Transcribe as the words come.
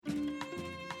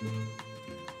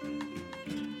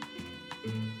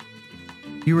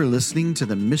You are listening to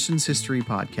the Missions History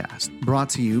Podcast, brought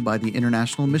to you by the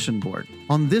International Mission Board.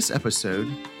 On this episode,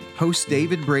 hosts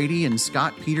David Brady and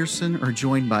Scott Peterson are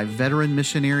joined by veteran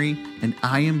missionary and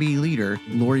IMB leader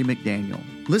Lori McDaniel.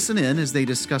 Listen in as they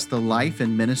discuss the life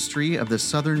and ministry of the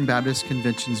Southern Baptist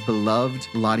Convention's beloved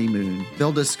Lottie Moon.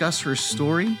 They'll discuss her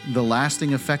story, the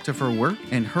lasting effect of her work,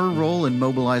 and her role in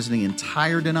mobilizing the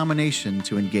entire denomination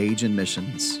to engage in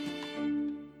missions.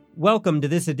 Welcome to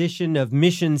this edition of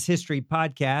Missions History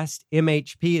Podcast.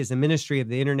 MHP is a ministry of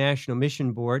the International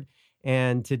Mission Board,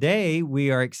 and today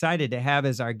we are excited to have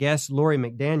as our guest Lori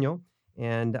McDaniel,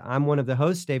 and I'm one of the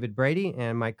hosts, David Brady,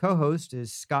 and my co-host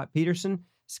is Scott Peterson.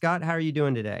 Scott, how are you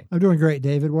doing today? I'm doing great,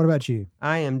 David. What about you?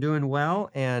 I am doing well,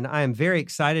 and I am very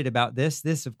excited about this.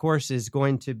 This, of course, is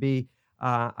going to be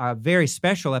a very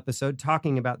special episode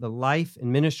talking about the life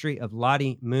and ministry of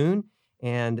Lottie Moon,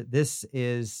 and this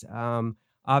is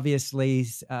obviously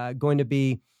going to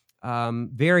be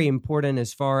very important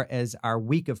as far as our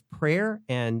week of prayer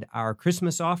and our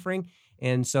Christmas offering.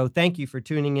 And so thank you for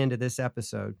tuning into this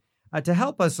episode. To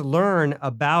help us learn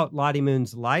about Lottie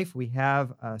Moon's life, we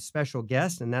have a special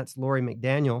guest, and that's Lori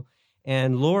McDaniel.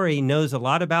 And Lori knows a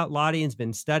lot about Lottie and has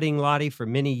been studying Lottie for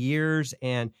many years.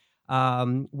 And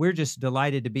we're just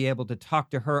delighted to be able to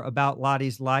talk to her about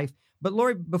Lottie's life. But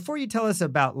Lori, before you tell us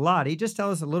about Lottie, just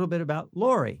tell us a little bit about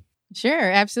Lori.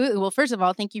 Sure, absolutely. Well, first of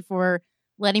all, thank you for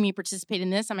letting me participate in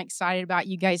this. I'm excited about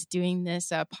you guys doing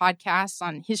this podcast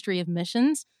on history of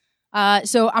missions.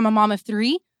 So I'm a mom of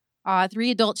three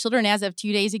adult children. As of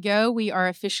 2 days ago, we are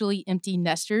officially empty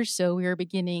nesters, so we are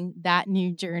beginning that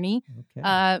new journey.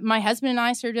 Okay. My husband and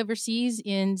I served overseas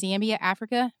in Zambia,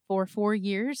 Africa for 4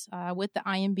 years with the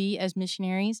IMB as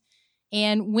missionaries.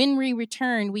 And when we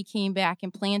returned, we came back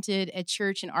and planted a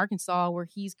church in Arkansas where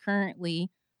he's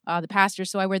currently the pastor.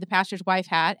 So I wear the pastor's wife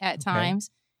hat at times.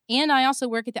 And I also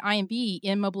work at the IMB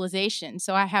in mobilization.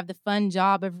 So I have the fun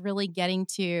job of really getting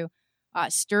to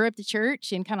stir up the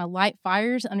church and kind of light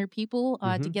fires under people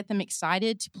to get them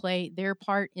excited to play their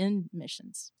part in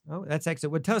missions. Oh, that's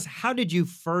excellent. Well, tell us, how did you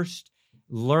first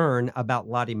learn about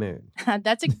Lottie Moon?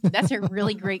 That's a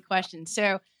really great question.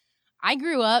 So I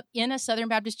grew up in a Southern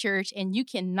Baptist church, and you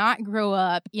cannot grow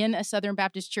up in a Southern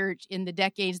Baptist church in the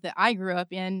decades that I grew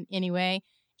up in anyway,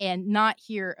 and not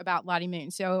hear about Lottie Moon.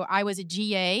 So I was a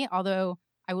GA, although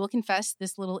I will confess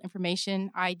this little information.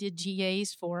 I did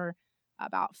GAs for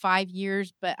about 5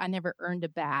 years, but I never earned a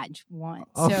badge once.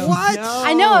 So, what? No.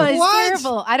 I know, it's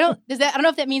terrible. I don't know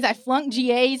if that means I flunked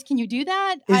GAs. Can you do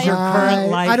that? Is your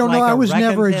current life I don't know. I was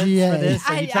never a GA. For this?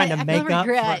 Are you trying to make up?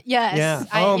 Regret. Yes. Yeah.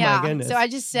 My goodness. So I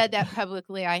just said that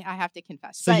publicly. I have to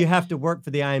confess. So you have to work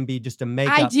for the IMB just to make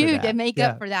up for that. I do, to make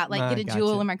up for that, like get a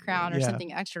jewel in my crown or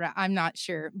something extra. I'm not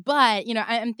sure. But,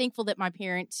 I'm thankful that my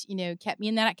parents, kept me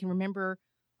in that. I can remember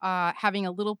having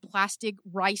a little plastic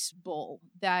rice bowl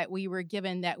that we were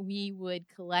given that we would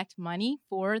collect money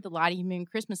for the Lottie Moon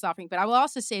Christmas offering. But I will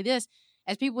also say this,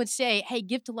 as people would say, hey,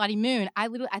 give to Lottie Moon. I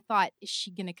thought, is she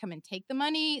going to come and take the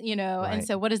money? Right. And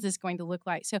so what is this going to look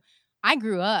like? So I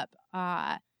grew up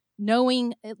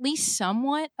knowing at least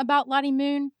somewhat about Lottie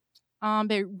Moon.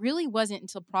 But it really wasn't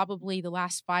until probably the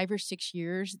last 5 or 6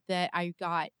 years that I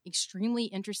got extremely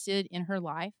interested in her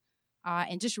life.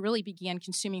 And just really began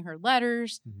consuming her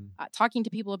letters, talking to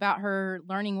people about her,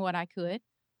 learning what I could.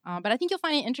 But I think you'll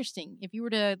find it interesting. If you were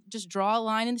to just draw a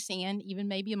line in the sand, even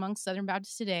maybe among Southern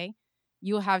Baptists today,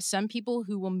 you'll have some people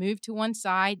who will move to one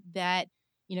side that,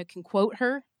 can quote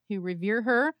her, who revere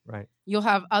her. Right. You'll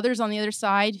have others on the other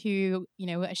side who,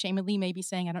 ashamedly may be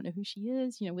saying, I don't know who she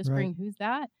is, whispering, right. Who's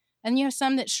that? And you have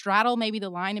some that straddle maybe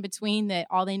the line in between that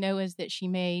all they know is that she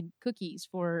made cookies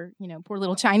for, poor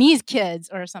little Chinese kids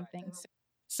or something.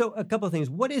 So a couple of things.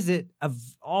 What is it of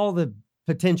all the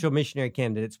potential missionary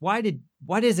candidates? What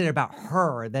is it about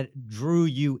her that drew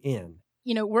you in?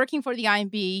 Working for the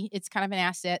IMB, it's kind of an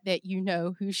asset that you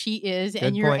know who she is. Good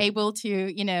and you're point. Able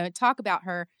to, talk about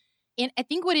her. And I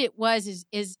think what it was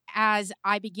is as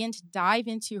I began to dive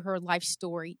into her life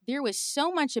story, there was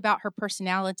so much about her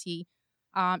personality,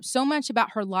 so much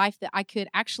about her life that I could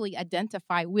actually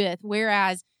identify with,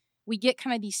 whereas we get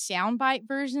kind of these soundbite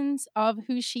versions of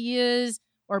who she is,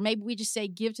 or maybe we just say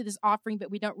give to this offering,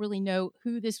 but we don't really know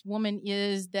who this woman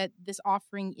is that this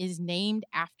offering is named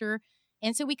after.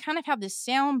 And so we kind of have this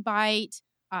soundbite,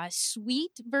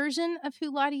 sweet version of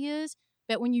who Lottie is.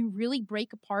 But when you really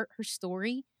break apart her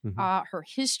story, her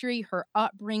history, her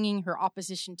upbringing, her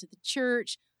opposition to the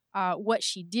church, what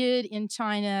she did in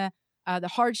China, the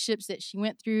hardships that she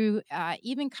went through,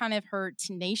 even kind of her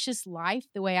tenacious life,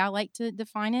 the way I like to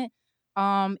define it.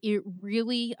 It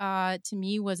really, to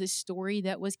me, was a story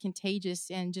that was contagious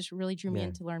and just really drew me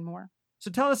in to learn more.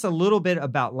 So tell us a little bit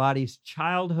about Lottie's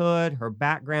childhood, her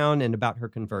background, and about her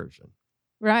conversion.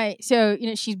 Right. So,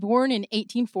 she's born in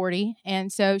 1840.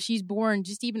 And so she's born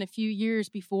just even a few years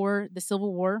before the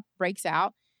Civil War breaks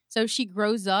out. So she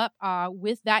grows up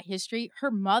with that history.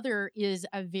 Her mother is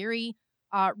a very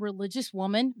religious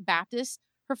woman, Baptist.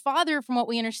 Her father, from what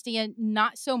we understand,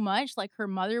 not so much. Like her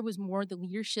mother was more the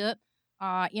leadership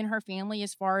in her family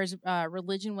as far as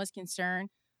religion was concerned.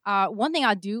 One thing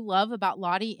I do love about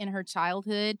Lottie in her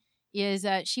childhood is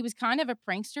she was kind of a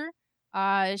prankster.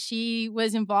 She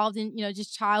was involved in,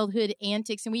 just childhood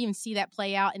antics, and we even see that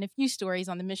play out in a few stories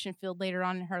on the mission field later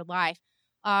on in her life.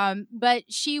 But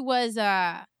she was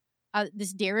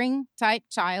this daring type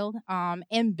child,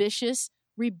 ambitious,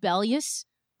 rebellious.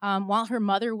 While her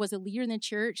mother was a leader in the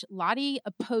church, Lottie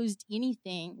opposed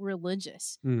anything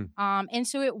religious. And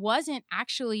so it wasn't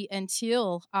actually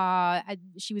until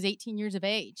she was 18 years of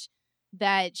age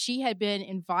that she had been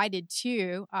invited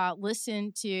to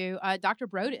listen to Dr.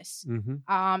 Brodus,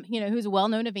 who's a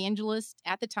well-known evangelist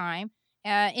at the time.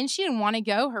 And she didn't want to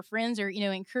go. Her friends are,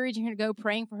 encouraging her to go,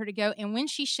 praying for her to go. And when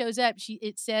she shows up, she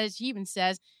even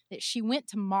says that she went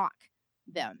to mock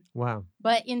them. Wow.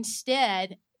 But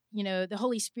instead, the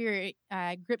Holy Spirit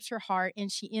grips her heart,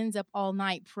 and she ends up all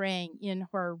night praying in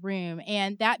her room.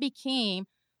 And that became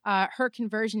her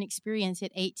conversion experience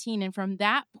at 18. And from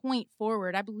that point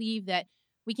forward, I believe that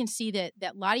we can see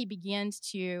that Lottie begins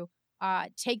to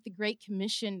take the Great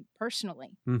Commission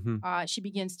personally. She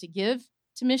begins to give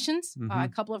to missions. A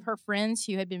couple of her friends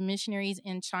who had been missionaries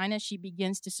in China, she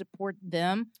begins to support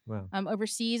them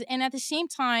overseas. And at the same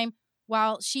time,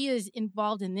 while she is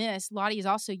involved in this, Lottie is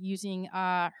also using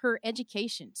her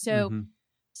education. So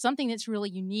something that's really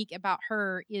unique about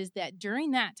her is that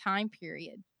during that time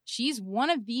period, she's one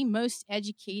of the most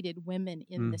educated women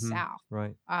in the South.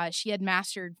 Right. She had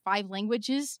mastered 5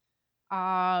 languages.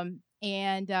 And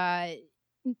I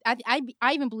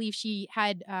even believe she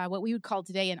had what we would call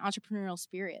today an entrepreneurial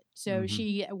spirit. So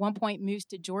she at one point moves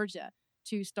to Georgia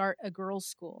to start a girls'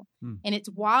 school. And it's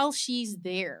while she's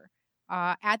there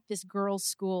at this girls'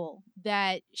 school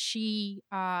that she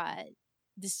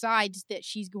decides that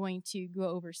she's going to go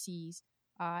overseas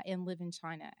and live in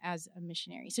China as a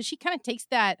missionary. So she kind of takes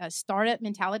that startup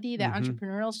mentality, that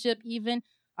entrepreneurship, even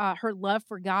her love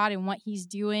for God and what he's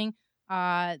doing,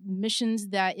 missions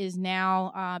that is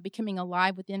now becoming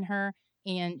alive within her,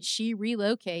 and she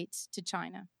relocates to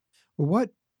China. Well,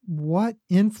 what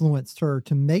influenced her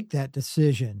to make that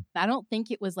decision? I don't think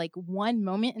it was like one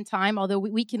moment in time, although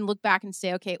we can look back and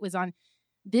say, okay, it was on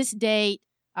this date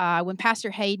when Pastor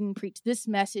Hayden preached this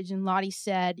message and Lottie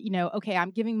said, okay,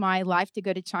 I'm giving my life to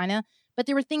go to China. But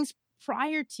there were things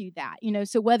prior to that,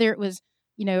 so whether it was,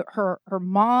 her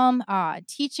mom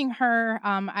teaching her,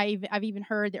 I've even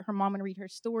heard that her mom would read her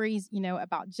stories,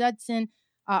 about Judson.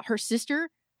 Her sister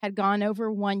had gone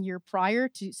over 1 year prior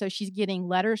to, so she's getting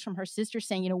letters from her sister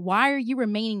saying, why are you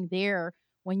remaining there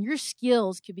when your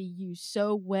skills could be used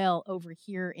so well over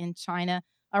here in China?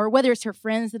 Or whether it's her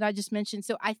friends that I just mentioned.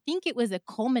 So I think it was a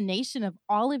culmination of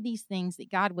all of these things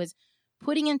that God was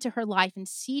putting into her life and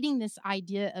seeding this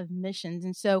idea of missions.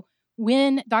 And so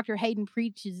when Dr. Hayden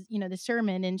preaches, the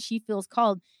sermon and she feels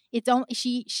called, it's only,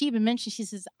 she even mentioned, she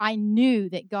says, I knew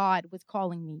that God was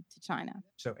calling me to China.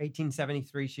 So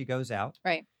 1873, she goes out.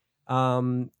 Right.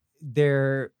 Her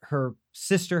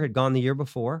sister had gone the year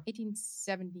before.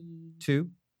 1872.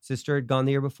 Sister had gone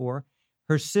the year before.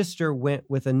 Her sister went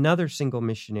with another single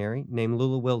missionary named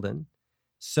Lula Wilden.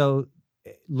 So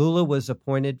Lula was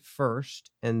appointed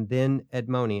first and then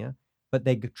Edmonia, but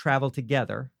they traveled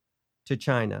together to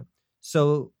China.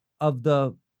 So of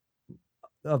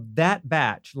that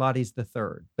batch, Lottie's the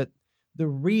third. But the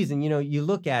reason, you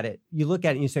look at it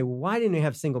and you say, well, why didn't we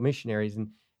have single missionaries?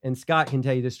 And Scott can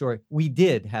tell you the story. We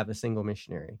did have a single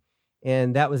missionary,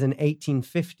 and that was in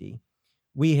 1850.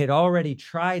 We had already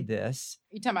tried this.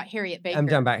 You're talking about Harriet Baker. I'm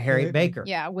talking about Harriet Baker.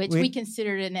 Yeah, which we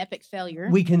considered an epic failure.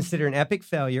 We consider an epic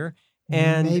failure.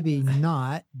 And maybe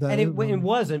not. But and it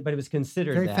wasn't, but it was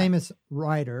considered very that. famous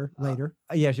writer later.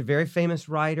 She's a very famous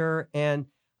writer. And,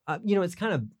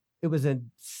 it was a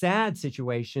sad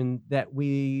situation that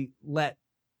we let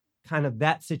kind of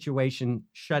that situation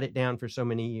shut it down for so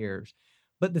many years.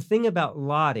 But the thing about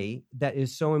Lottie that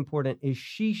is so important is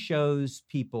she shows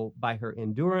people by her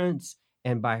endurance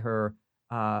and by her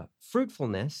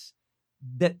fruitfulness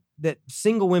that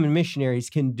single women missionaries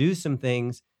can do some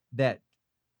things that,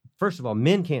 first of all,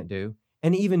 men can't do,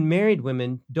 and even married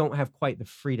women don't have quite the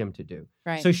freedom to do.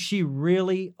 Right. So she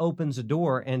really opens a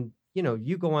door. And,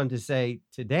 you go on to say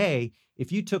today,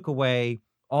 if you took away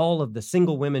all of the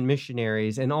single women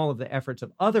missionaries and all of the efforts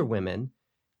of other women,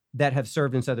 that have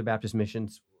served in Southern Baptist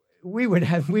missions, we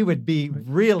would be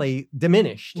really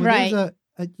diminished. Well, Right.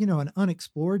 There's an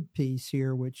unexplored piece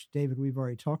here, which David, we've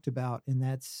already talked about, and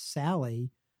that's Sally.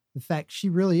 The fact she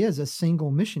really is a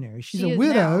single missionary. She's She a is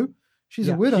widow. now. She's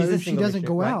Yeah, a widow. she's a She single doesn't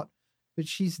go missionary, right. out, but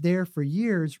she's there for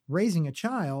years raising a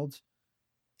child.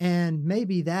 And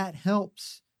maybe that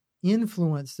helps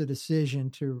influence the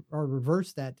decision or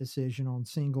reverse that decision on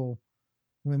single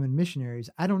women missionaries.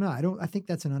 I don't know. I think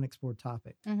that's an unexplored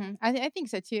topic. Mm-hmm. I think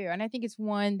so too, and I think it's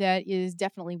one that is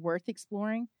definitely worth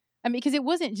exploring. I mean, because it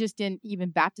wasn't just in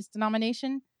even Baptist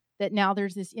denomination that now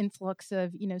there's this influx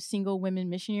of single women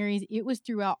missionaries. It was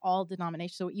throughout all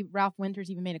denominations. So Ralph Winters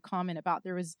even made a comment about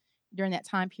there was during that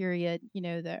time period,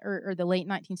 the late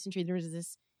 19th century, there was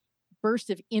this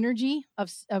burst of energy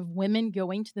of women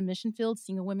going to the mission field,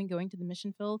 single women going to the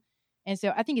mission field. And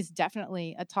so I think it's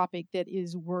definitely a topic that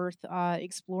is worth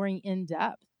exploring in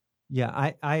depth.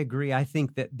 Yeah, I agree. I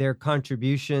think that their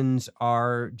contributions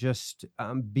are just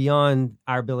beyond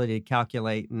our ability to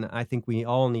calculate. And I think we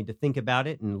all need to think about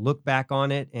it and look back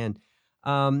on it. And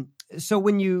so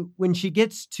when she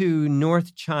gets to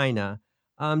North China,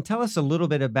 tell us a little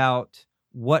bit about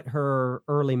what her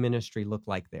early ministry looked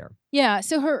like there. Yeah,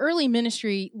 so her early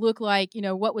ministry looked like,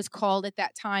 what was called at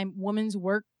that time women's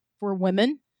work for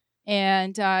women.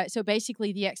 And so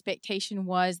basically the expectation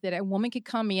was that a woman could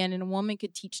come in and a woman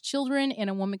could teach children and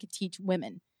a woman could teach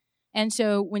women. And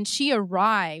so when she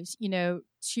arrives,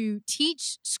 to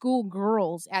teach school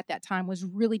girls at that time was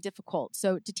really difficult.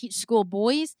 So to teach school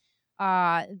boys,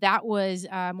 that was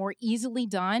more easily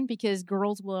done because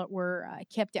girls were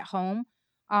kept at home.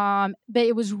 But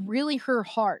it was really her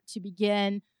heart to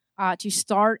begin to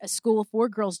start a school for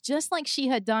girls, just like she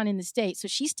had done in the States. So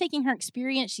she's taking her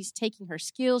experience, she's taking her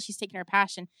skills, she's taking her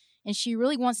passion, and she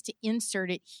really wants to insert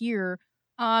it here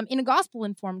in a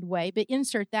gospel-informed way, but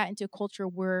insert that into a culture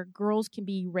where girls can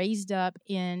be raised up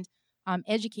and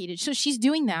educated. So she's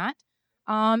doing that.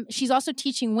 She's also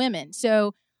teaching women.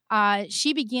 So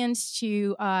she begins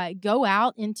to go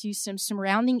out into some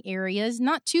surrounding areas,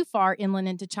 not too far inland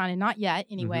into China, not yet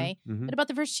anyway, but about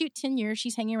the first 10 years,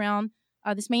 she's hanging around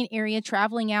this main area,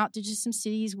 traveling out to just some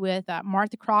cities with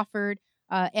Martha Crawford,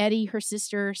 Eddie, her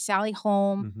sister, Sally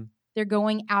Holm. They're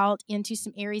going out into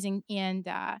some areas and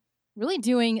really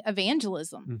doing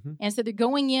evangelism. And so they're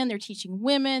going in, they're teaching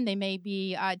women. They may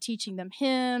be teaching them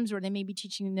hymns, or they may be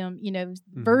teaching them,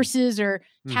 verses or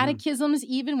catechisms,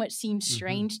 even, which seems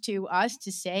strange to us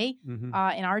to say in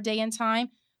our day and time.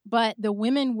 But the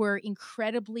women were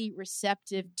incredibly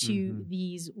receptive to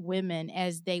these women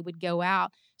as they would go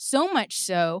out. So much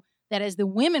so that as the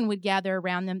women would gather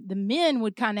around them, the men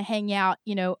would kind of hang out,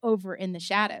 over in the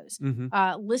shadows,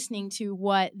 listening to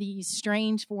what these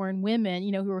strange foreign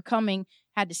women, who were coming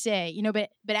had to say. But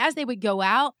as they would go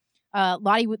out,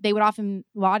 Lottie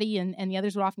and the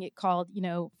others would often get called,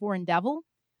 foreign devil.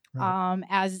 Right.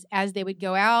 As they would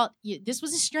go out, this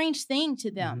was a strange thing to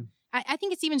them. I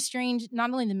think it's even strange,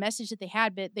 not only the message that they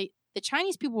had, but the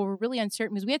Chinese people were really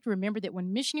uncertain, because we have to remember that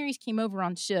when missionaries came over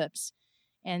on ships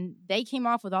and they came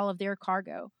off with all of their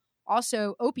cargo,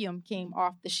 also opium came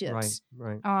off the ships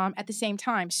right. At the same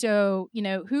time. So,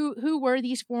 who were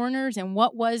these foreigners and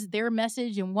what was their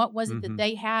message and what was it that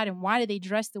they had and why did they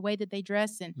dress the way that they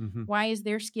dress and why is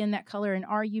their skin that color and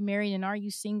are you married and are you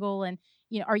single and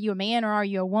are you a man or are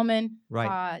you a woman?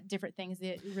 Right. Different things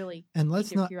that really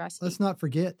let's not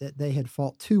forget that they had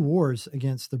fought 2 wars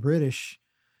against the British,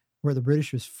 where the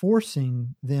British was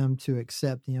forcing them to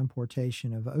accept the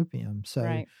importation of opium.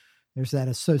 So there's that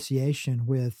association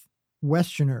with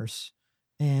Westerners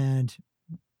and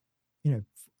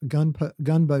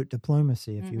gunboat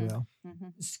diplomacy, if you will.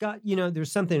 Scott,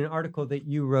 there's an article that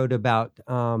you wrote about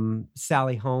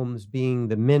Sally Holmes being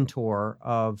the mentor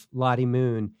of Lottie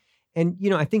Moon. And,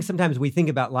 I think sometimes we think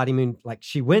about Lottie Moon like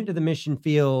she went to the mission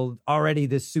field, already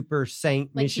this super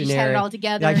saint missionary. She had it all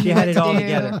together. Like she had it all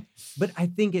together. But I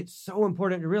think it's so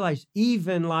important to realize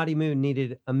even Lottie Moon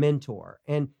needed a mentor.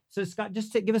 And so, Scott,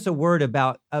 just to give us a word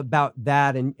about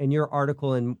that and your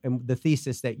article and the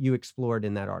thesis that you explored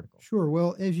in that article. Sure.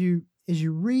 Well, as you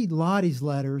read Lottie's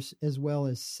letters as well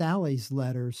as Sally's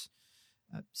letters,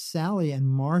 Sally and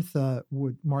Martha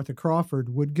Crawford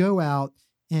would go out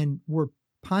and were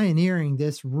pioneering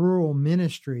this rural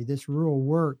ministry, this rural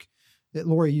work that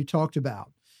Lori, you talked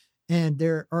about. And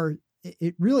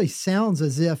it really sounds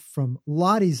as if from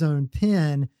Lottie's own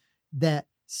pen that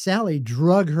Sally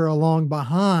drug her along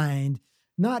behind,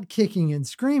 not kicking and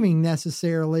screaming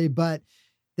necessarily, but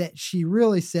that she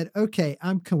really said, okay,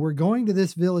 we're going to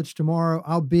this village tomorrow.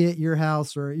 I'll be at your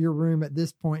house or at your room at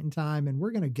this point in time, and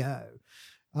we're going to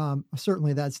go.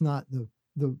 Certainly that's not the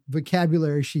the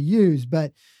vocabulary she used,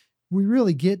 but we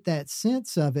really get that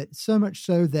sense of it, so much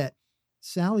so that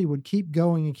Sally would keep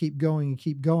going and keep going and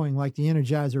keep going like the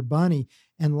Energizer Bunny.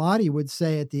 And Lottie would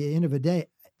say at the end of a day,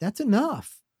 that's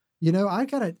enough. I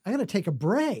gotta take a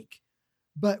break.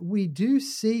 But we do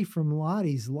see from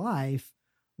Lottie's life,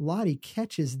 Lottie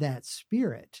catches that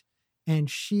spirit, and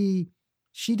she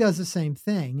does the same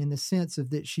thing in the sense of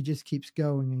that she just keeps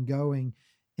going and going,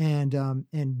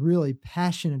 and really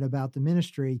passionate about the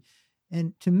ministry.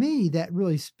 And to me, that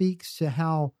really speaks to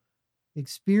how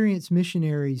experienced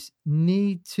missionaries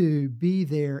need to be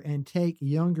there and take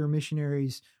younger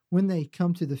missionaries when they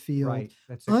come to the field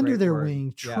under their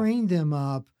wing, train them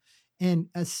up, and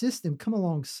assist them, come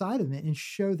alongside of it and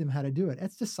show them how to do it.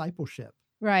 That's discipleship.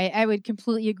 Right. I would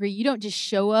completely agree. You don't just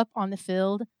show up on the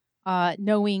field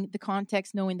knowing the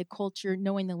context, knowing the culture,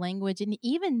 knowing the language, and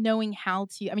even knowing how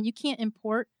to, you can't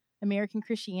import American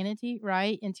Christianity,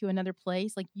 right, into another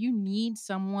place. Like, you need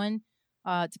someone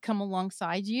to come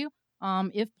alongside you,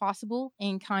 if possible,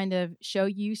 and kind of show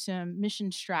you some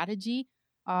mission strategy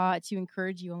to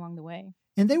encourage you along the way.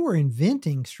 And they were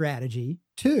inventing strategy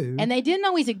too. And they didn't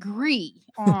always agree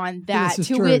on that, to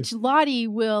true. Which Lottie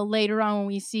will later on, when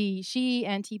we see she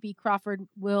and T.P. Crawford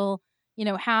will,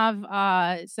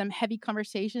 have some heavy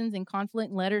conversations and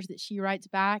conflict letters that she writes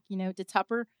back, to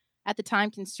Tupper at the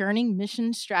time concerning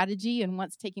mission strategy and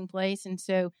what's taking place. And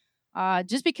so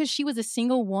just because she was a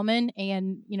single woman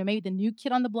and, maybe the new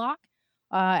kid on the block,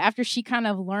 after she kind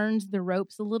of learns the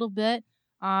ropes a little bit,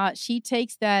 she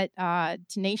takes that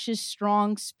tenacious,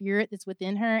 strong spirit that's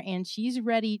within her, and she's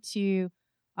ready to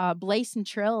blaze some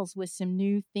trails with some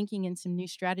new thinking and some new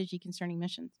strategy concerning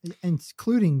missions.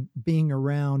 Including being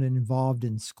around and involved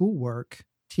in schoolwork,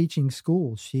 teaching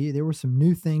schools. There were some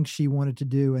new things she wanted to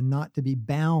do, and not to be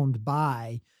bound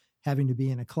by having to be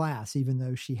in a class, even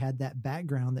though she had that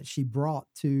background that she brought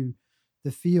to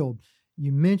the field.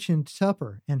 You mentioned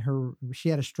Tupper, and she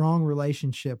had a strong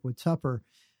relationship with Tupper.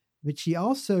 But she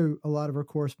also, a lot of her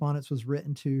correspondence was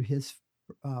written to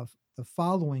the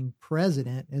following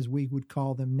president, as we would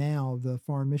call them now, the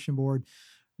Foreign Mission Board,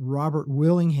 Robert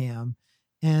Willingham.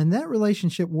 And that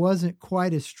relationship wasn't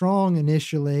quite as strong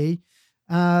initially.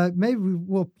 Maybe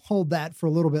we'll hold that for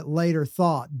a little bit later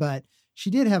thought, but she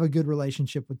did have a good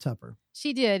relationship with Tupper.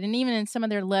 She did. And even in some of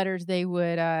their letters, they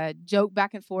would joke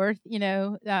back and forth,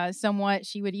 somewhat.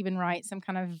 She would even write some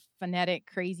kind of phonetic,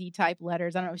 crazy type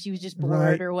letters. I don't know if she was just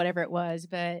bored or whatever it was.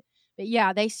 But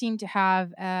yeah, they seemed to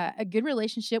have a good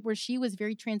relationship where she was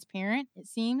very transparent, it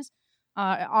seems.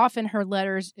 Often her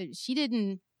letters, she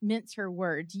didn't mince her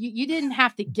words. You didn't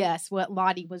have to guess what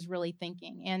Lottie was really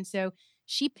thinking. And so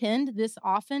she penned this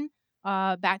often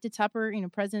back to Tupper,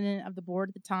 president of the board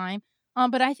at the time.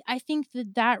 But I think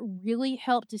that really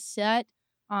helped to set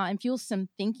and fuel some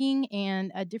thinking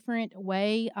and a different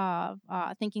way of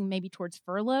thinking, maybe towards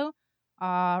furlough,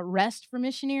 rest for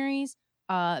missionaries,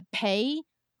 pay,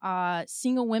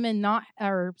 single women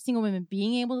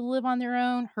being able to live on their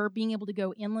own, her being able to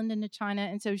go inland into China.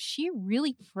 And so she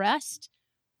really pressed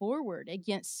forward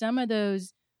against some of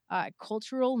those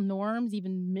cultural norms,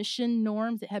 even mission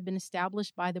norms that had been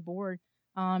established by the board.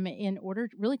 In order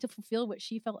really to fulfill what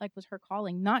she felt like was her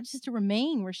calling, not just to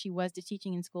remain where she was to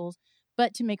teaching in schools,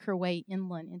 but to make her way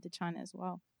inland into China as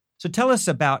well. So tell us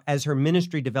about, as her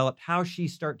ministry developed, how she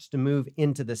starts to move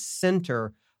into the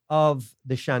center of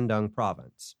the Shandong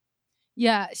province.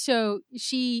 Yeah, so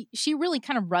she really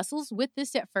kind of wrestles with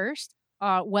this at first,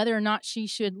 whether or not she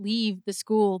should leave the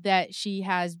school that she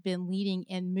has been leading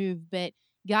and move. But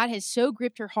God has so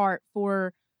gripped her heart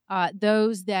for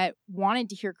those that wanted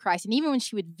to hear Christ. And even when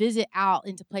she would visit out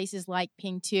into places like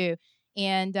Pingtu,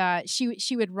 and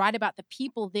she would write about the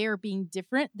people there being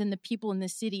different than the people in the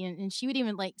city. And she would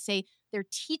even say their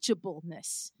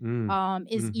teachableness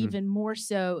is even more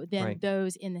so than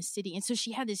those in the city. And so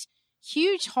she had this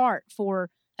huge heart for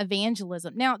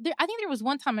evangelism. Now, I think there was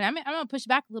one time, and I'm going to push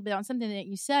back a little bit on something that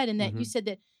you said, and that you said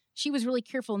that she was really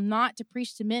careful not to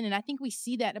preach to men. And I think we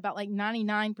see that about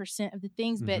 99% of the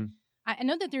things, but I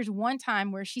know that there's one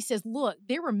time where she says, look,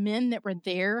 there were men that were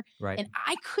there and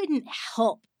I couldn't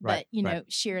help but,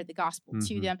 share the gospel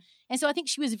to them. And so I think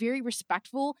she was very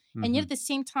respectful. And yet at the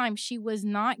same time, she was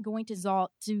not going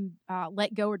to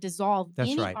let go or dissolve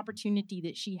any opportunity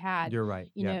that she had,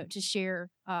 to share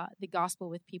the gospel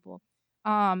with people.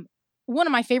 One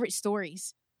of my favorite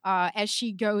stories as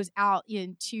she goes out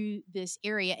into this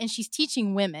area, and she's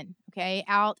teaching women,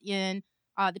 out in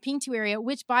the Pingtu area,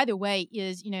 which, by the way,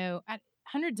 is,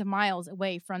 hundreds of miles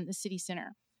away from the city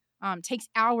center. Takes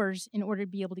hours in order to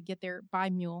be able to get there by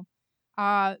mule.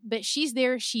 But she's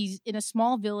there. She's in a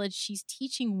small village. She's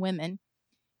teaching women.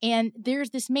 And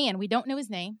there's this man, we don't know his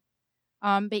name,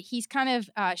 but he's kind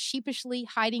of sheepishly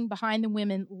hiding behind the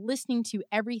women, listening to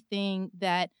everything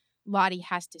that Lottie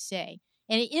has to say.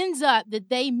 And it ends up that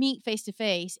they meet face to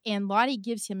face, and Lottie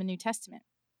gives him a New Testament.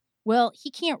 Well, he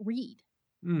can't read.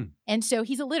 And so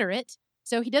he's illiterate.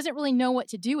 So he doesn't really know what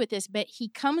to do with this, but he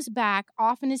comes back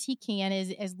often as he can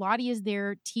as Lottie is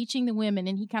there teaching the women,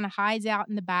 and he kind of hides out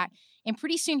in the back. And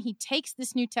pretty soon he takes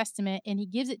this New Testament and he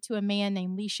gives it to a man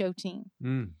named Li Shouting.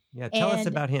 Yeah, tell us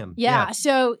about him. Yeah,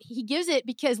 so he gives it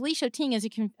because Li Shouting is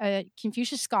a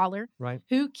Confucius scholar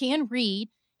who can read.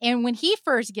 And when he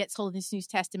first gets hold of this New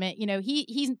Testament,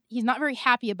 he's not very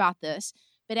happy about this.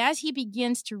 But as he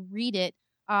begins to read it,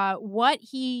 what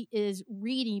he is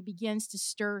reading begins to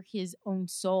stir his own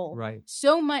soul. Right.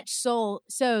 So much so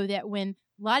that when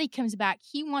Lottie comes back,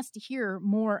 he wants to hear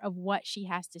more of what she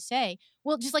has to say.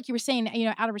 Well, just like you were saying,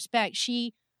 out of respect,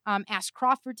 she asked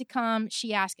Crawford to come.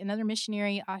 She asked another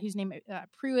missionary whose name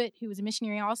Pruitt, who was a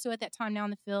missionary also at that time now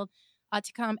in the field,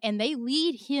 to come. And they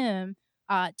lead him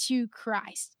to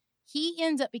Christ. He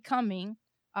ends up becoming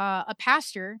a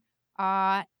pastor,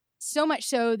 so much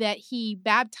so that he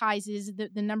baptizes,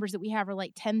 the numbers that we have are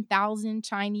like 10,000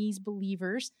 Chinese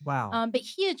believers. Wow. But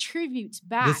he attributes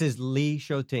back. This is Li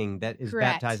Shouting that is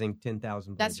Correct. baptizing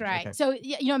 10,000 believers. That's right. Okay. So,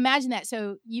 imagine that.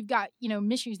 So you've got,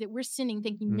 missionaries that we're sending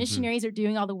thinking missionaries are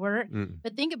doing all the work.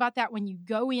 But think about that when you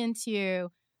go into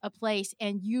a place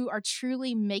and you are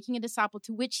truly making a disciple,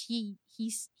 to which he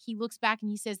looks back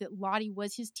and he says that Lottie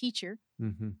was his teacher.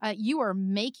 You are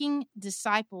making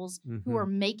disciples who are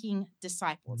making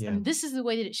disciples. Yeah. And this is the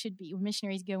way that it should be when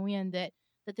missionaries go in, that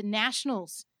the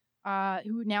nationals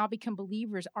who now become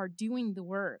believers are doing the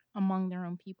work among their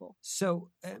own people. So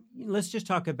let's just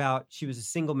talk about, she was a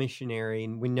single missionary,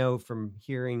 and we know from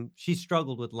hearing she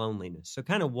struggled with loneliness. So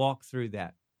kind of walk through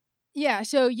that. Yeah,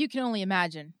 so you can only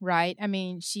imagine, right? I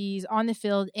mean, she's on the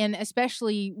field, and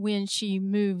especially when she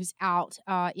moves out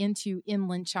into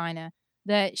inland China,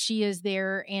 that she is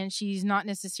there and she's not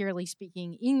necessarily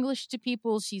speaking English to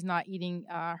people. She's not eating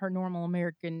her normal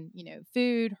American,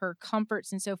 food, her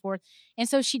comforts and so forth. And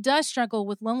so she does struggle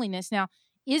with loneliness. Now,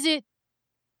 is it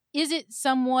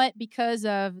somewhat because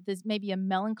of this, maybe a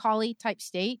melancholy type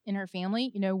state in her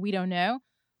family? We don't know.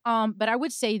 But I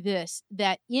would say this,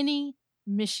 that any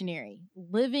missionary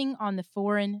living on the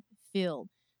foreign field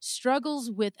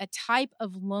struggles with a type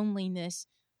of loneliness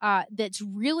that's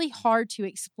really hard to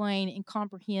explain and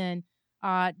comprehend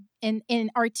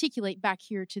and articulate back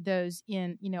here to those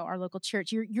in our local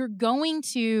church. You're going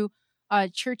to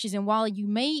churches, and while you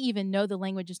may even know the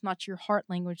language, it's not your heart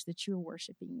language that you're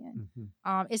worshiping in.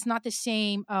 It's not the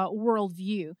same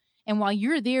worldview. And while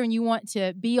you're there and you want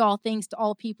to be all things to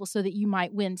all people so that you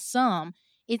might win some,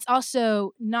 it's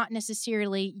also not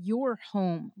necessarily your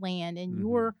homeland and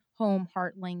your home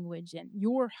heart language and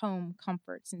your home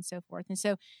comforts and so forth. And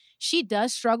so she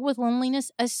does struggle with loneliness,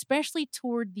 especially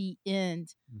toward the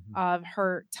end of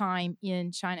her time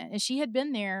in China. And she had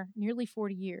been there nearly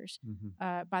 40 years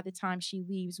by the time she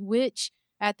leaves, which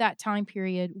at that time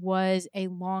period was a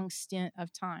long stint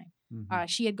of time.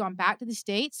 She had gone back to the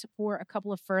States for a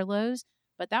couple of furloughs,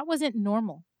 but that wasn't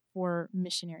normal for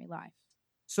missionary life.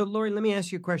 So, Lori, let me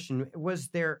ask you a question. Was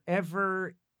there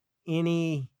ever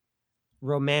any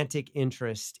romantic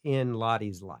interest in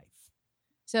Lottie's life?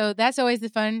 So that's always the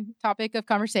fun topic of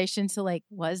conversation. So,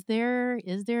 was there,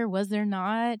 was there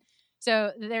not?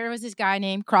 So there was this guy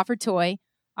named Crawford Toy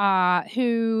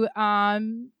who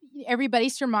everybody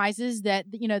surmises that,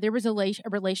 there was a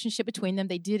relationship between them.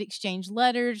 They did exchange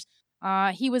letters.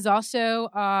 He was also,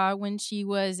 when she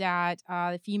was at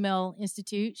the Female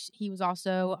Institute, he was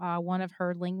also one of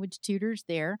her language tutors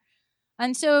there.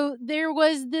 And so there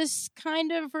was this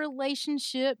kind of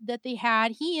relationship that they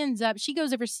had. She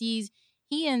goes overseas.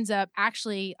 He ends up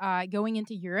actually going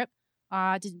into Europe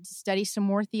to study some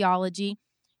more theology.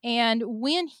 And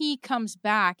when he comes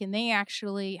back, and they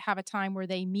actually have a time where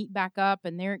they meet back up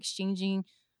and they're exchanging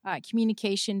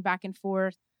communication back and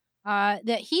forth,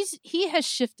 that he has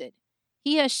shifted.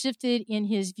 He has shifted in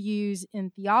his views in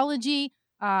theology,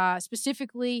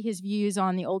 specifically his views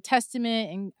on the Old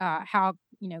Testament and how,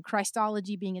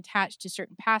 Christology being attached to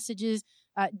certain passages.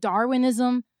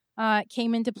 Darwinism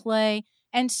came into play.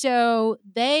 And so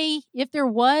if there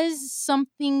was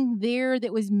something there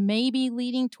that was maybe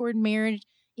leading toward marriage,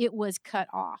 it was cut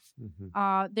off.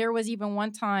 There was even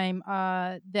one time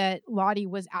that Lottie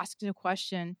was asked a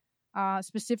question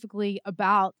specifically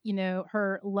about,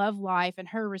 her love life, and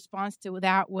her response to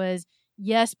that was,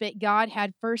 yes, but God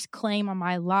had first claim on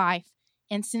my life.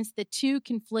 And since the two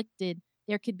conflicted,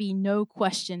 there could be no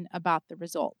question about the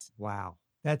result. Wow.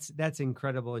 That's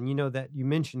incredible. And you know that you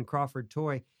mentioned Crawford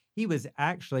Toy. He was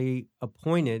actually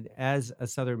appointed as a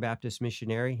Southern Baptist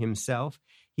missionary himself.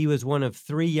 He was one of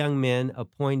 3 young men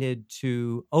appointed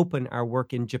to open our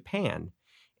work in Japan.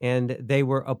 And they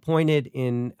were appointed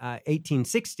in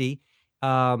 1860.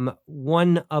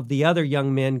 One of the other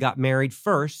young men got married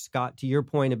first. Scott, to your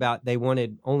point about they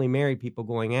wanted only married people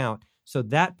going out. So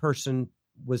that person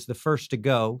was the first to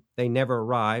go. They never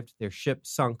arrived. Their ship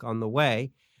sunk on the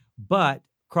way. But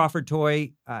Crawford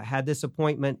Toy had this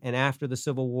appointment, and after the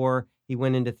Civil War, he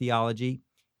went into theology.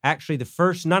 Actually, the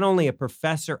first, not only a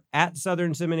professor at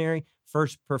Southern Seminary,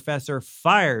 first professor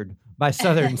fired by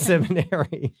Southern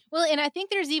Seminary. Well, and I think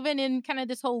there's even in kind of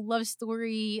this whole love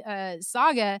story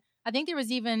saga, I think there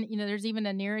was even, there's even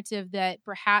a narrative that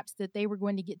perhaps that they were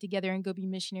going to get together and go be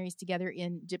missionaries together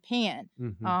in Japan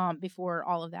before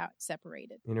all of that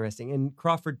separated. Interesting. And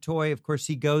Crawford Toy, of course,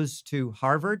 he goes to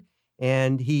Harvard.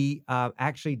 And he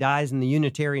actually dies in the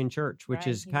Unitarian Church, which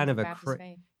is kind of a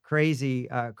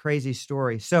crazy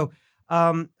story. So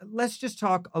let's just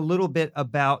talk a little bit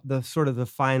about the sort of the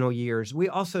final years. We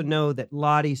also know that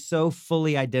Lottie's so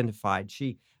fully identified.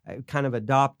 She kind of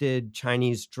adopted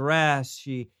Chinese dress.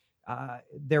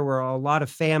 There were a lot of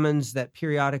famines that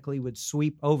periodically would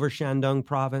sweep over Shandong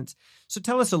province. So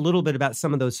tell us a little bit about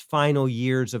some of those final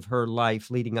years of her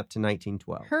life leading up to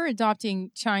 1912. Her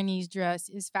adopting Chinese dress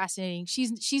is fascinating.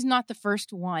 She's not the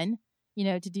first one,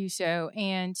 to do so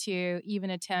and to even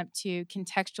attempt to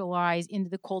contextualize into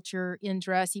the culture in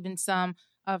dress. Even some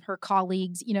of her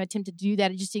colleagues, attempted to do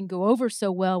that. It just didn't go over so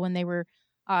well when they were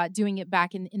doing it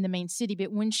back in the main city.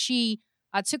 But when she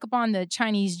took upon the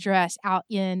Chinese dress out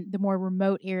in the more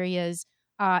remote areas,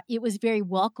 it was very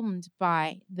welcomed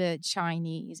by the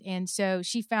Chinese. And so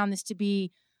she found this to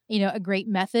be, a great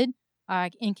method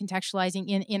in contextualizing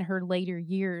in her later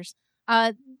years.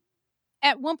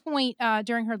 At one point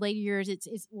during her later years, it's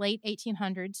late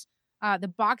 1800s.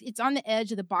 It's on the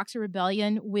edge of the Boxer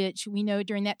Rebellion, which we know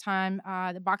during that time,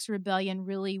 the Boxer Rebellion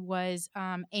really was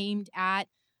aimed at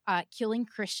killing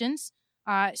Christians.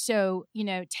 So,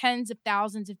 tens of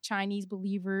thousands of Chinese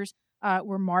believers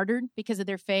were martyred because of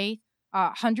their faith.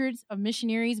 Hundreds of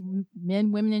missionaries,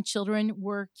 men, women, and children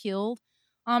were killed.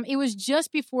 It was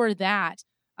just before that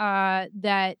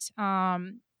that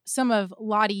some of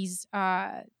Lottie's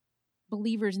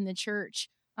believers in the church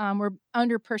were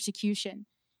under persecution.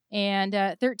 And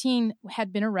 13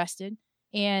 had been arrested,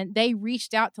 and they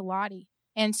reached out to Lottie.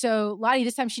 And so Lottie,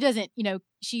 this time she doesn't,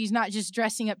 she's not just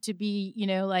dressing up to be,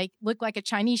 look like a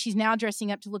Chinese. She's now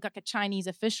dressing up to look like a Chinese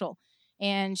official.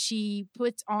 And she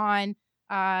puts on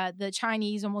the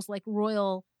Chinese, almost like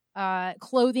royal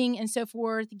clothing and so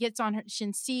forth, gets on her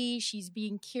shensi. She's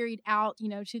being carried out,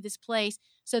 to this place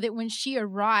so that when she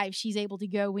arrives, she's able to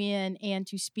go in and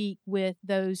to speak with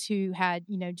those who had,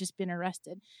 just been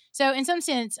arrested. So in some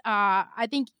sense, I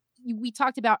think we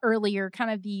talked about earlier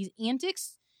kind of these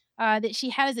antics that she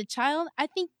had as a child. I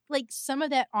think like some of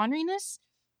that orneriness,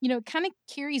 kind of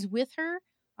carries with her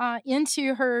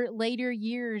into her later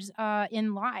years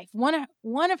in life.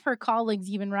 One of her colleagues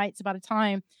even writes about a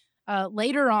time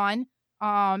later on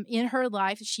in her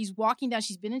life. She's walking down.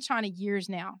 She's been in China years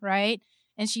now, right?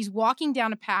 And she's walking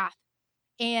down a path,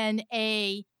 and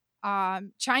a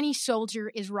Chinese soldier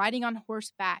is riding on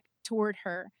horseback toward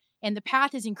her, and the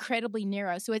path is incredibly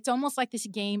narrow. So it's almost like this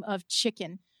game of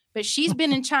chicken. But she's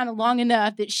been in China long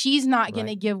enough that she's not going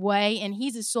to give way, and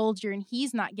he's a soldier, and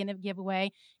he's not going to give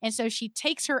way. And so she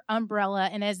takes her umbrella,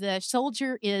 and as the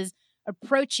soldier is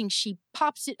approaching, she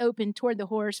pops it open toward the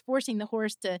horse, forcing the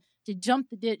horse to jump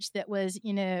the ditch that was,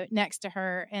 next to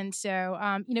her. And so,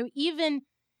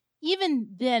 even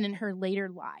then in her later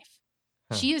life,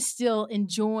 she is still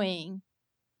enjoying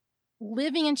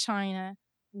living in China,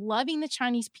 loving the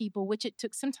Chinese people, which it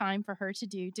took some time for her to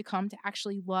do, to come to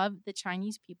actually love the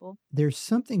Chinese people. There's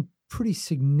something pretty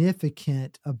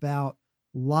significant about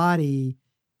Lottie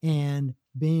and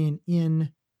being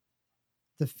in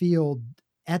the field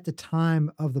at the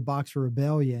time of the Boxer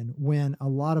Rebellion, when a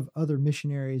lot of other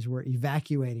missionaries were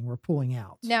evacuating, were pulling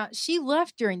out. Now, she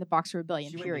left during the Boxer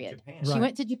Rebellion period. She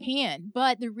went to Japan.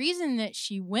 But the reason that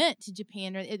she went to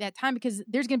Japan at that time, because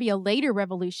there's going to be a later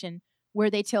revolution where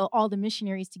they tell all the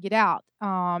missionaries to get out.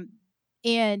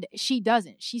 And she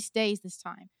doesn't. She stays this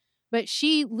time. But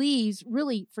she leaves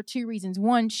really for 2 reasons.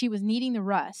 One, she was needing the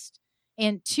rest.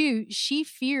 And 2, she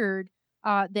feared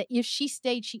that if she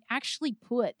stayed, she actually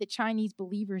put the Chinese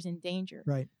believers in danger.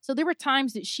 Right. So there were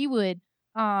times that she would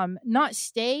not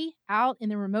stay out in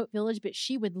the remote village, but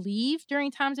she would leave during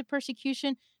times of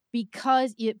persecution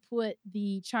because it put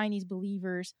the Chinese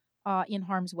believers in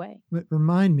harm's way. But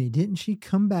remind me, didn't she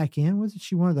come back in? Wasn't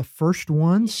she one of the first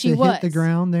ones She to was. hit the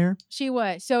ground there? She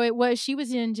was. So she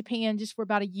was in Japan just for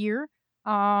about a year.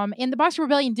 And the Boxer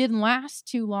Rebellion didn't last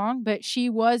too long, but she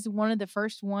was one of the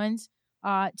first ones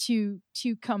to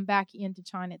come back into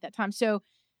China at that time. So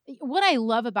what I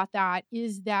love about that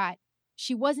is that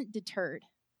she wasn't deterred.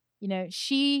 You know,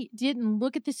 she didn't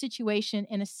look at the situation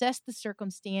and assess the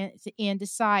circumstance and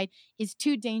decide it's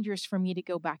too dangerous for me to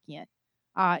go back in.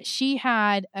 She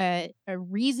had a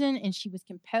reason, and she was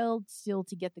compelled still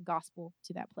to get the gospel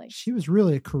to that place. She was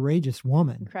really a courageous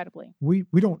woman. Incredibly. We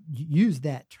don't use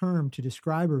that term to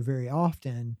describe her very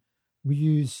often.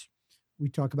 We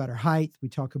talk about her height, we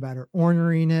talk about her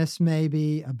orneriness,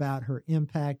 maybe about her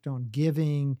impact on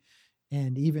giving,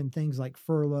 and even things like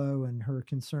furlough and her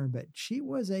concern. But she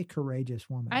was a courageous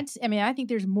woman. I think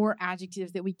there's more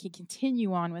adjectives that we can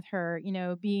continue on with her. You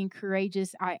know, being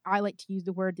courageous. I like to use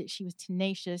the word that she was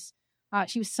tenacious.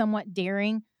 She was somewhat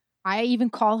daring. I even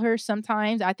call her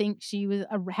sometimes. I think she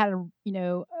had a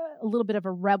little bit of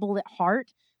a rebel at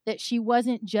heart. That she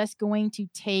wasn't just going to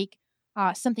take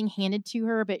something handed to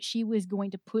her, but she was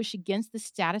going to push against the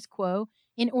status quo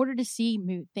in order to see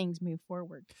things move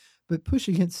forward. But push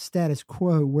against the status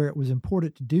quo where it was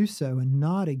important to do so, and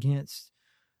not against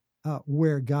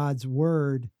where God's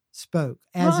word spoke,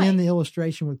 as in the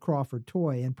illustration with Crawford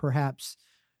Toy. And perhaps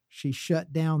she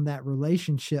shut down that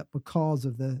relationship because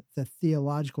of the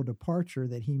theological departure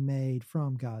that he made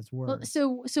from God's word.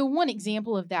 Well, so one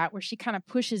example of that, where she kind of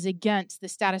pushes against the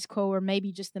status quo, or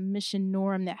maybe just the mission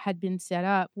norm that had been set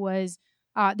up, was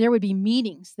there would be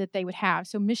meetings that they would have,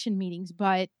 so mission meetings,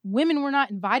 but women were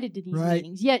not invited to these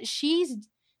meetings. Yet she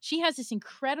has this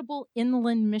incredible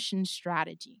inland mission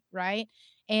strategy, right?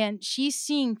 And she's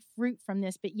seeing fruit from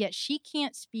this, but yet she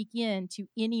can't speak into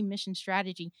any mission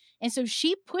strategy. And so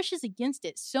she pushes against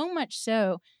it, so much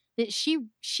so that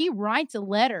she writes a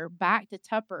letter back to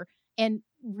Tupper and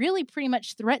really pretty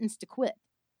much threatens to quit.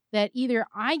 That either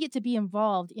I get to be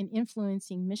involved in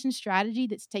influencing mission strategy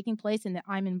that's taking place and that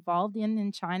I'm involved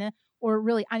in China, or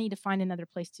really I need to find another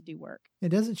place to do work. And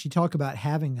doesn't she talk about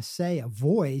having a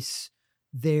voice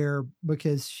there,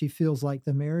 because she feels like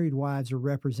the married wives are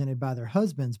represented by their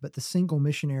husbands, but the single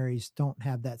missionaries don't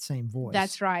have that same voice?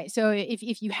 That's right. So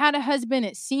if you had a husband,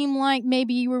 it seemed like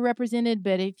maybe you were represented,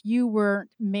 but if you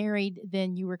weren't married,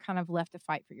 then you were kind of left to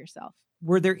fight for yourself.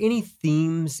 Were there any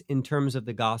themes in terms of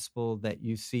the gospel that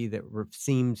you see that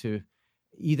seem to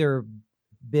either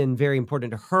been very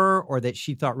important to her, or that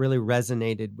she thought really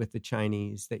resonated with the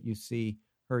Chinese that you see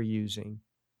her using?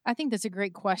 I think that's a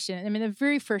great question. I mean, the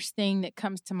very first thing that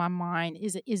comes to my mind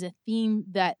is a theme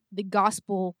that the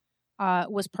gospel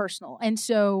was personal. And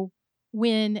so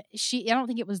when I don't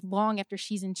think it was long after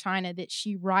she's in China that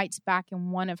she writes back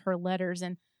in one of her letters,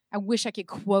 and I wish I could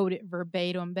quote it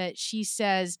verbatim, but she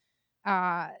says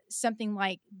something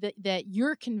like that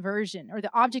your conversion, or the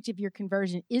object of your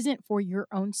conversion, isn't for your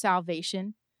own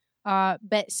salvation,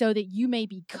 but so that you may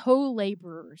be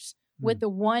co-laborers with the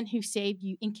one who saved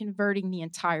you in converting the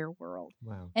entire world.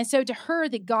 Wow. And so to her,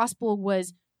 the gospel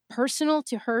was personal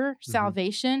to her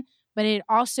salvation, but it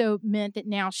also meant that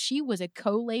now she was a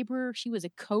co-laborer, she was a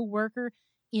co-worker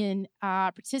in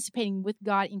participating with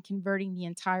God in converting the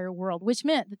entire world, which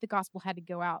meant that the gospel had to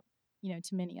go out,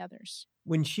 to many others.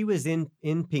 When she was in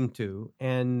Pingtu,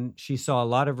 and she saw a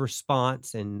lot of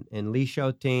response, and Li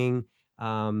Shouting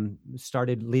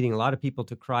started leading a lot of people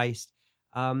to Christ,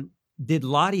 did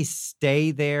Lottie stay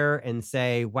there and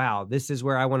say, wow, this is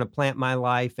where I want to plant my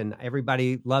life and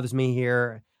everybody loves me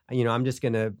here? I'm just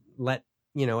going to let,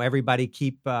 everybody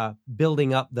keep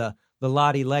building up the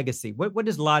Lottie legacy. What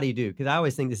does Lottie do? Because I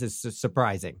always think this is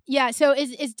surprising. Yeah, so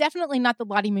it's definitely not the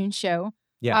Lottie Moon show.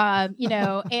 Yeah.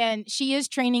 And she is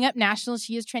training up nationals.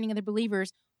 She is training other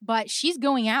believers, but she's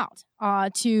going out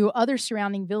to other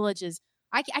surrounding villages.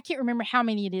 I can't remember how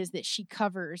many it is that she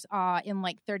covers in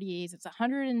like 30 days. It's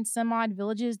 100 and some odd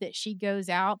villages that she goes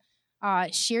out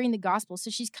sharing the gospel.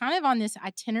 So she's kind of on this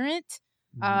itinerant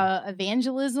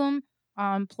evangelism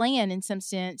plan in some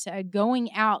sense,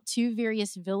 going out to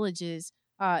various villages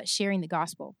sharing the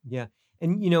gospel. Yeah.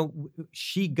 And,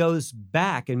 she goes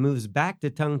back and moves back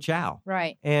to Tung Chau.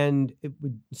 Right. And it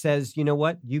says, you know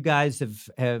what? You guys have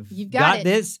got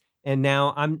this. And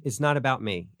now it's not about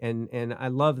me. And I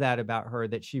love that about her,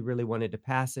 that she really wanted to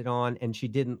pass it on, and she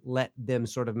didn't let them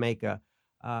sort of make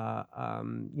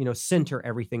center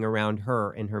everything around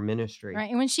her and her ministry. Right.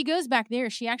 And when she goes back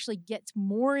there, she actually gets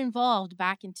more involved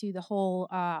back into the whole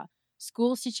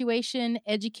school situation,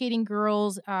 educating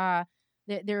girls.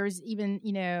 There's even,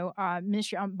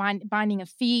 ministry on binding of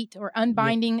feet or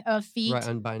unbinding of feet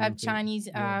of Chinese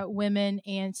women.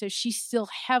 And so she's still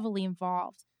heavily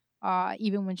involved,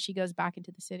 even when she goes back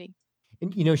into the city.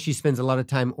 And, she spends a lot of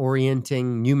time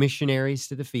orienting new missionaries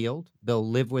to the field. They'll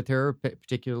live with her,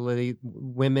 particularly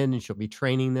women, and she'll be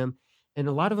training them. And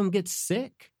a lot of them get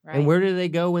sick. Right. And where do they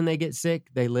go when they get sick?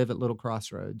 They live at Little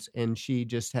Crossroads. And she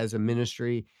just has a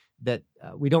ministry that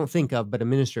we don't think of, but a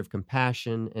ministry of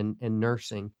compassion and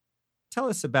nursing. Tell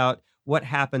us about what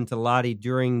happened to Lottie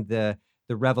during the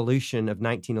revolution of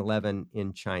 1911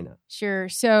 in China. Sure.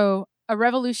 So a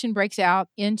revolution breaks out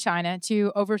in China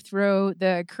to overthrow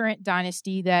the current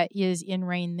dynasty that is in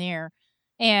reign there.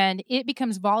 And it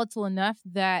becomes volatile enough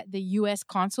that the U.S.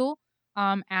 consul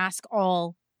asks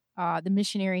all the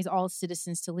missionaries, all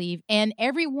citizens to leave. And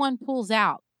everyone pulls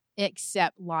out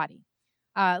except Lottie.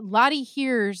 Lottie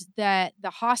hears that the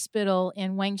hospital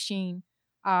in Wangxing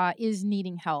is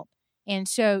needing help. And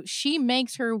so she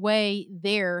makes her way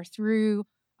there through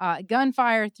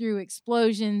gunfire, through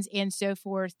explosions, and so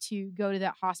forth to go to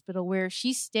that hospital where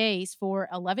she stays for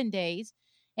 11 days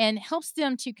and helps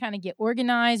them to kind of get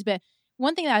organized. But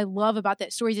one thing that I love about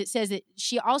that story is it says that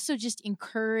she also just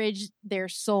encouraged their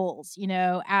souls,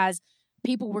 as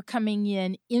people were coming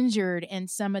in injured and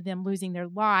some of them losing their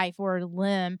life or a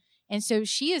limb. And so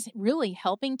she is really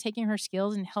taking her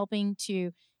skills and helping to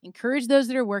encourage those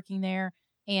that are working there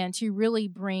and to really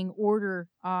bring order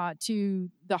to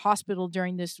the hospital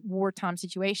during this wartime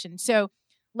situation. So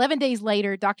 11 days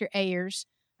later, Dr. Ayers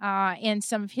and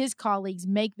some of his colleagues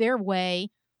make their way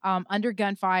under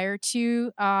gunfire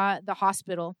to the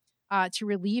hospital to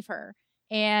relieve her.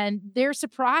 And they're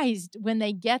surprised when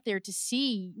they get there to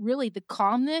see really the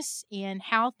calmness and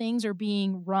how things are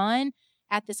being run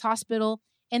at this hospital.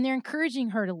 And they're encouraging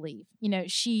her to leave.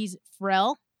 She's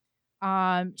frail.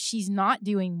 She's not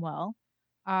doing well.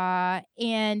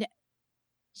 And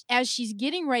as she's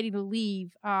getting ready to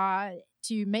leave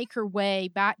to make her way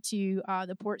back to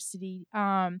the port city,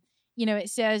 it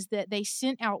says that they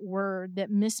sent out word that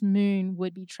Miss Moon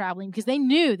would be traveling because they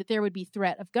knew that there would be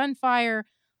threat of gunfire,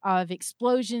 of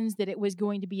explosions, that it was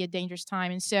going to be a dangerous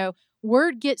time. And so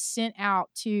word gets sent out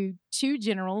to two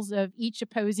generals of each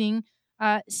opposing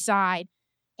side.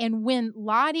 And when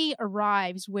Lottie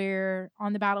arrives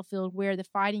on the battlefield where the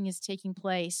fighting is taking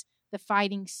place, the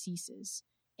fighting ceases.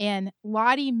 And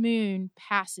Lottie Moon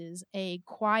passes a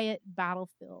quiet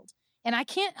battlefield. And I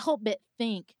can't help but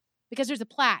think, because there's a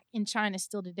plaque in China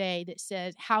still today that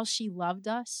says how she loved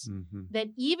us, that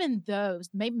even those,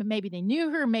 maybe they knew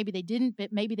her, maybe they didn't,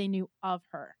 but maybe they knew of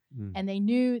her. And they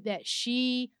knew that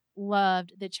she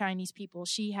loved the Chinese people.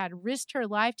 She had risked her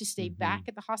life to stay back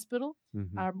at the hospital,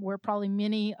 where probably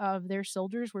many of their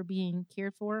soldiers were being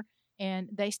cared for, and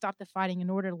they stopped the fighting in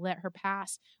order to let her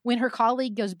pass. When her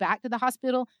colleague goes back to the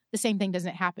hospital, the same thing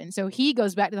doesn't happen. So he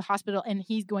goes back to the hospital, and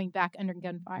he's going back under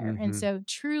gunfire. And so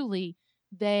truly,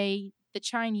 the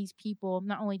Chinese people,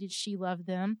 not only did she love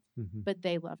them, but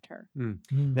they loved her.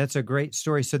 That's a great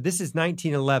story. So this is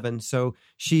 1911. So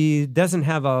she doesn't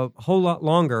have a whole lot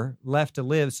longer left to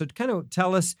live. So kind of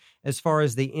tell us as far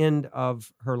as the end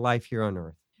of her life here on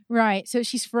Earth. Right. So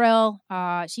she's frail.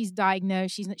 She's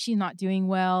diagnosed. She's not doing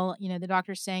well. The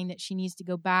doctor's saying that she needs to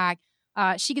go back.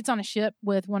 She gets on a ship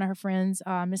with one of her friends,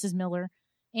 Mrs. Miller,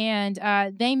 and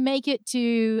they make it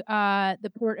to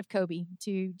the port of Kobe,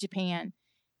 to Japan.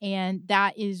 And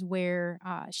that is where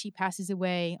she passes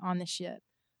away on the ship.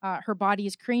 Her body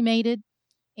is cremated,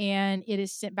 and it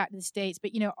is sent back to the States.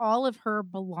 But, all of her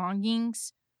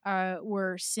belongings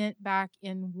were sent back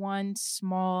in one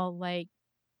small,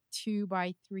 2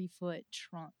 by 3 foot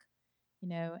trunk,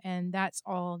 and that's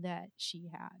all that she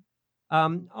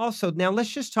had. Also, now let's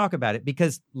just talk about it,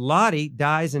 because Lottie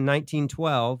dies in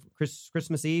 1912,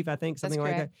 Christmas Eve, I think, something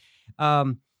like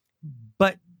that.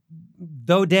 But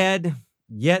though dead,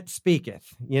 yet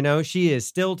speaketh. She is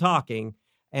still talking,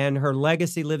 and her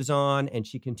legacy lives on, and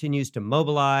she continues to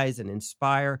mobilize and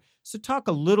inspire. So talk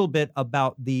a little bit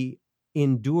about the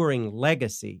enduring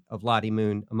legacy of Lottie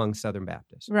Moon among Southern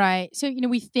Baptists. Right. So,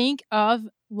 we think of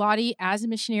Lottie as a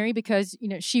missionary because,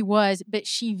 she was, but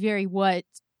she very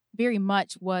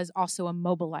much was also a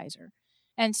mobilizer.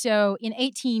 And so in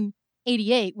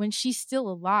 1888, when she's still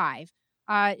alive,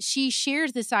 she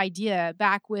shares this idea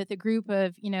back with a group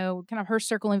of, kind of her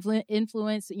circle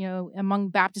influence, among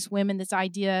Baptist women, this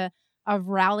idea of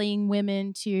rallying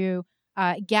women to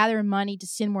gather money to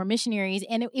send more missionaries.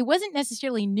 And it wasn't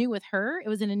necessarily new with her. It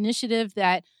was an initiative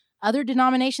that other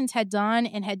denominations had done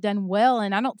and had done well.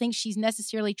 And I don't think she's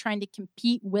necessarily trying to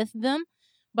compete with them,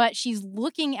 but she's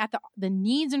looking at the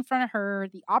needs in front of her,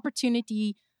 the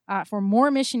opportunity for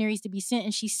more missionaries to be sent.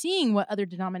 And she's seeing what other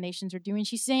denominations are doing.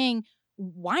 She's saying,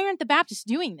 why aren't the Baptists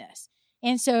doing this?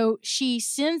 And so she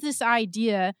sends this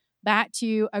idea back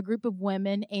to a group of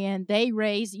women, and they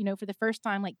raise, for the first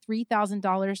time, like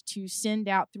 $3,000 to send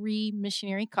out 3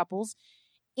 missionary couples.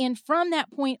 And from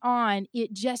that point on,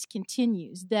 it just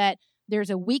continues that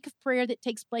there's a week of prayer that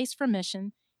takes place for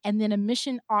mission, and then a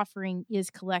mission offering is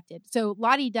collected. So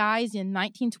Lottie dies in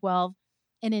 1912,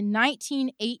 and in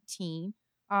 1918,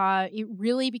 it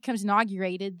really becomes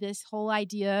inaugurated, this whole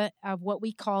idea of what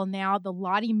we call now the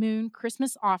Lottie Moon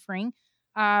Christmas offering,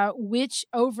 which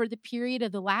over the period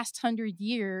of the last 100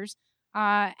 years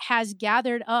has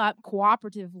gathered up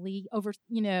cooperatively over,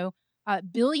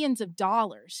 billions of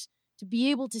dollars to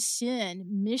be able to send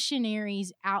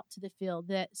missionaries out to the field.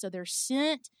 So they're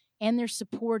sent and they're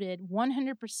supported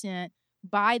 100%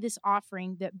 by this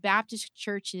offering that Baptist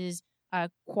churches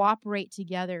cooperate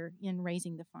together in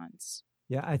raising the funds.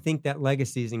 Yeah, I think that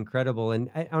legacy is incredible. And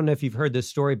I don't know if you've heard this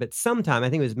story, but sometime, I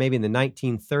think it was maybe in the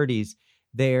 1930s,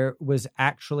 there was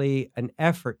actually an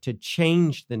effort to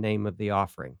change the name of the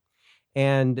offering.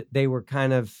 And they were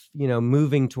kind of,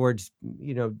 moving towards,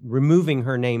 removing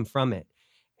her name from it.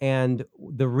 And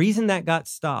the reason that got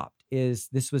stopped is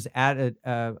this was at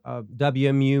a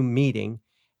WMU meeting,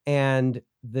 and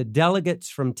the delegates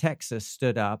from Texas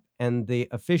stood up, and the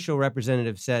official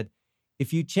representative said,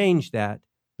 if you change that,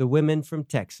 the women from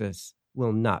Texas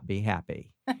will not be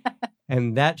happy.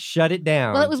 And that shut it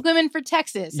down. Well, it was Women for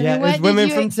Texas. It was Women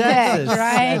from Texas.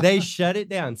 Right? They shut it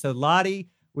down. So Lottie,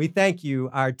 we thank you,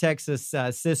 our Texas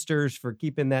sisters, for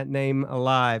keeping that name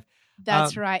alive.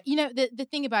 That's right. The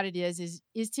thing about it is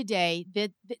today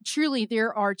that truly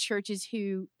there are churches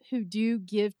who do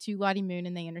give to Lottie Moon,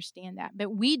 and they understand that.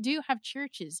 But we do have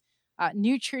churches,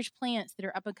 new church plants that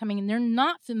are up and coming, and they're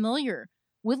not familiar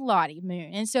with Lottie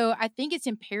Moon. And so I think it's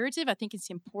imperative. I think it's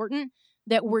important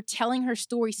that we're telling her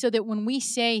story so that when we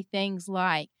say things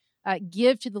like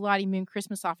give to the Lottie Moon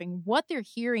Christmas offering, what they're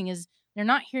hearing is they're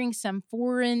not hearing some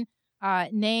foreign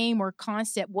name or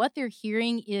concept. What they're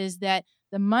hearing is that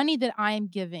the money that I am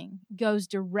giving goes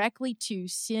directly to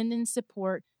send and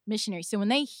support missionaries. So when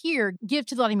they hear give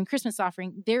to the Lottie Moon Christmas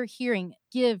offering, they're hearing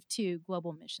give to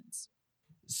global missions.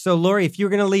 So Lori, if you're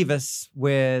going to leave us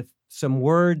with some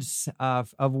words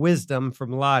of wisdom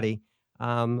from Lottie,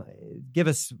 give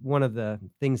us one of the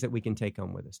things that we can take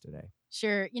home with us today.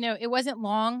 Sure. It wasn't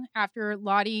long after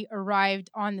Lottie arrived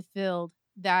on the field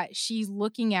that she's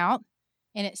looking out,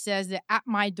 and it says that at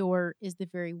my door is the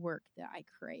very work that I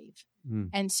crave.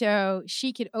 And so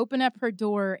she could open up her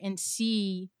door and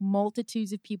see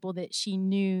multitudes of people that she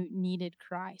knew needed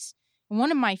Christ. And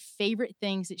one of my favorite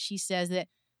things that she says that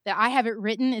I have it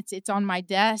written, it's on my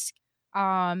desk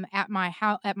at my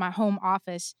home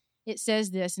office. It says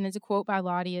this, and it's a quote by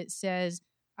Lottie. It says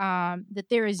that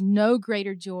there is no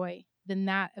greater joy than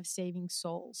that of saving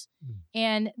souls.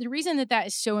 And the reason that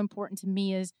is so important to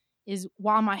me is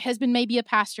while my husband may be a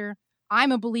pastor,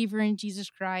 I'm a believer in Jesus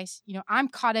Christ. I'm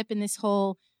caught up in this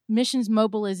whole missions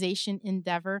mobilization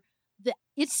endeavor.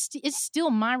 It's still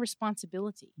my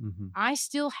responsibility. I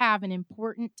still have an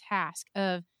important task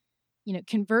of,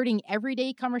 converting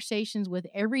everyday conversations with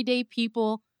everyday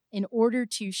people in order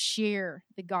to share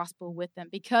the gospel with them,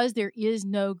 because there is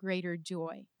no greater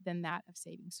joy than that of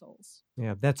saving souls.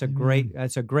 Yeah, that's a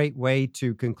great way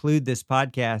to conclude this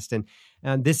podcast.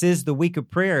 And this is the week of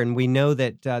prayer, and we know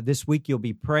that this week you'll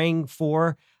be praying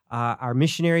for our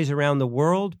missionaries around the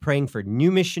world, praying for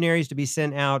new missionaries to be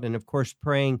sent out, and of course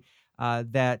praying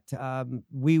that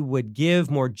we would give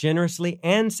more generously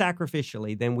and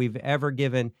sacrificially than we've ever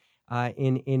given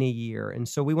in a year. And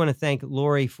so we want to thank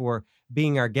Lori for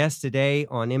being our guest today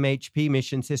on MHP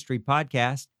Missions History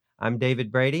Podcast. I'm David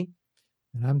Brady.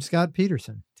 And I'm Scott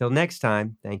Peterson. Till next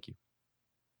time, thank you.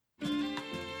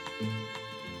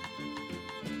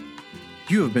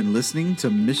 You have been listening to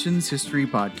Missions History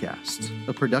Podcast,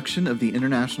 a production of the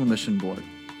International Mission Board.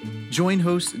 Join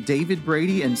hosts David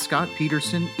Brady and Scott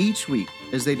Peterson each week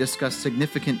as they discuss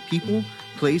significant people,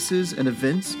 places, and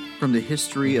events from the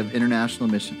history of international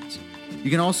missions. You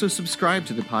can also subscribe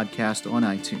to the podcast on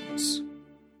iTunes.